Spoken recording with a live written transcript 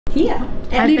here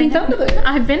at Leading Thunderbird.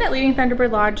 I've been at Leading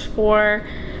Thunderbird Lodge for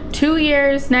 2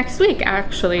 years next week,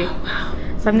 actually. Oh, wow.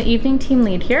 So I'm the evening team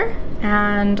lead here,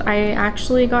 and I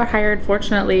actually got hired,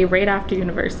 fortunately, right after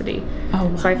university. Oh,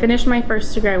 wow. So I finished my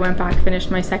first degree, I went back,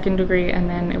 finished my second degree, and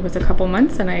then it was a couple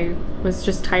months and I was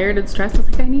just tired and stressed. I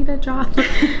was like, I need a job.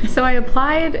 So I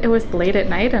applied. It was late at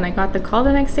night and I got the call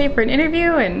the next day for an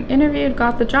interview and interviewed,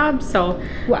 got the job. So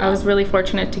wow. I was really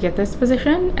fortunate to get this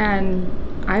position and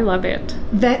I love it.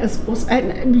 That is awesome.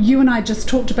 And you and I just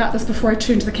talked about this before I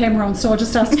turned the camera on, so I'll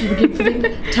just ask you again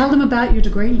for tell them about your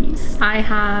degrees. I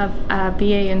have a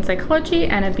BA in psychology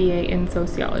and a BA in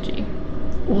sociology.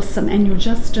 Awesome. And you're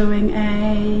just doing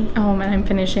a... Oh, and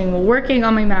I'm working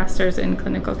on my master's in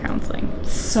clinical counseling.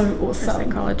 So awesome. For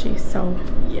psychology, so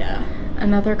yeah.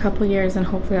 Another couple years and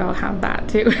hopefully I'll have that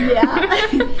too. Yeah.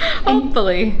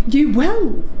 Hopefully. You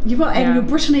will. You will. And yeah. You're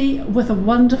Brittni with a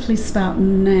wonderfully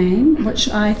spouting name, which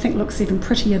I think looks even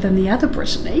prettier than the other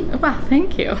Brittni. Wow,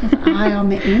 thank you. With an I on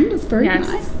the end. It's very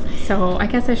nice. So I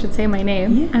guess I should say my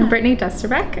name. Yeah. I'm Brittni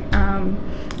Duesterbeck.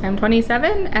 I'm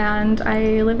 27 and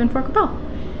I live in Fort Capel.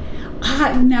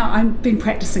 Now I've been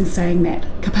practicing saying that.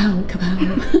 Capel, Capel.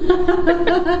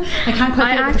 I can't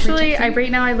quite.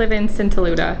 Right now I live in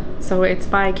Sintaluda, so it's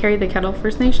by Carry the Kettle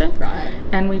First Nation. Right.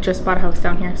 And we just bought a house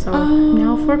down here, so I'm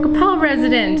now Fort Capel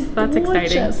resident. That's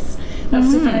exciting.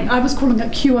 That's so funny. I was calling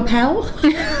it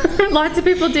Cuapel. Lots of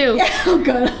people do. Yeah, oh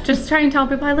good. Just try and tell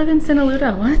people I live in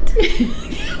Sintaluda.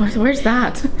 What? Where's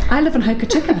that? I live in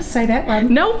Hokitika. Say that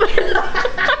one. Nope.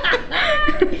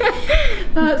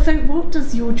 So what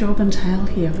does your job entail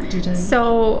here? What do you do?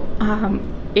 So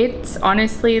it's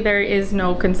honestly, there is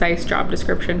no concise job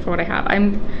description for what I have.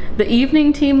 I'm the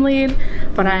evening team lead,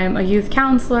 but I'm a youth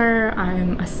counselor,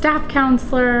 I'm a staff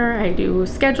counselor, I do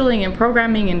scheduling and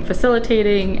programming and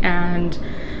facilitating and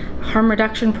harm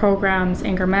reduction programs,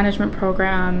 anger management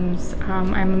programs.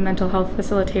 I'm a mental health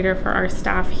facilitator for our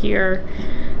staff here.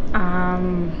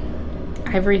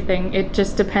 Everything. It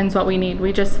just depends what we need.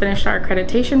 We just finished our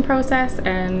accreditation process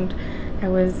and I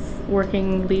was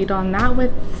working lead on that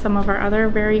with some of our other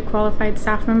very qualified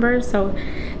staff members. So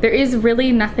there is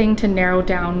really nothing to narrow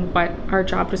down what our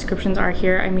job descriptions are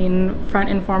here. I mean, front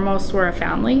and foremost, we're a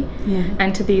family. Yeah.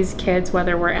 And to these kids,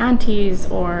 whether we're aunties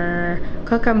or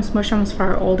cookums, mushums for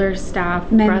our older staff,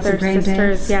 brothers,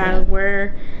 sisters, yeah,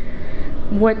 we're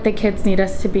what the kids need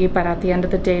us to be, but at the end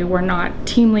of the day, we're not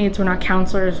team leads, we're not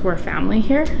counselors, we're family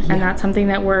here. Yeah. And that's something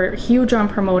that we're huge on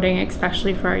promoting,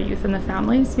 especially for our youth and the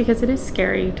families, because it is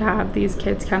scary to have these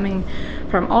kids coming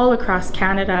from all across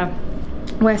Canada,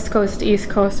 west coast, east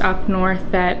coast, up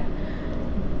north, that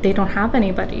they don't have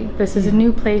anybody. This is a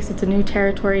new place, it's a new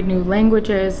territory, new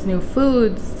languages, new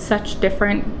foods, such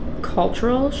different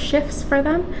cultural shifts for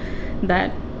them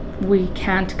that we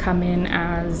can't come in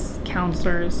as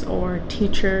counselors or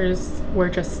teachers. We're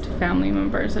just family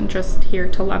members and just here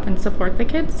to love and support the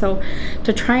kids. So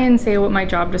to try and say what my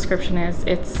job description is,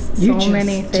 it's so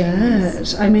many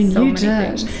things. I mean, you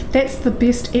did. That's the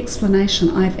best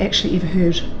explanation I've actually ever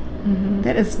heard. Mm-hmm.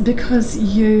 That is because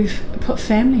you've put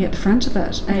family at the front of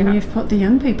it and you've put the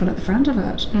young people at the front of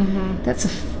it. Mm-hmm. That's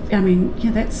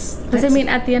because I mean,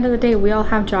 at the end of the day, we all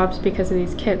have jobs because of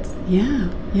these kids. Yeah,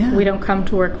 yeah. We don't come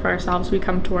to work for ourselves. We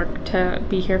come to work to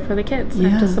be here for the kids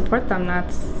and to support them.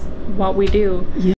 That's what we do. Yeah.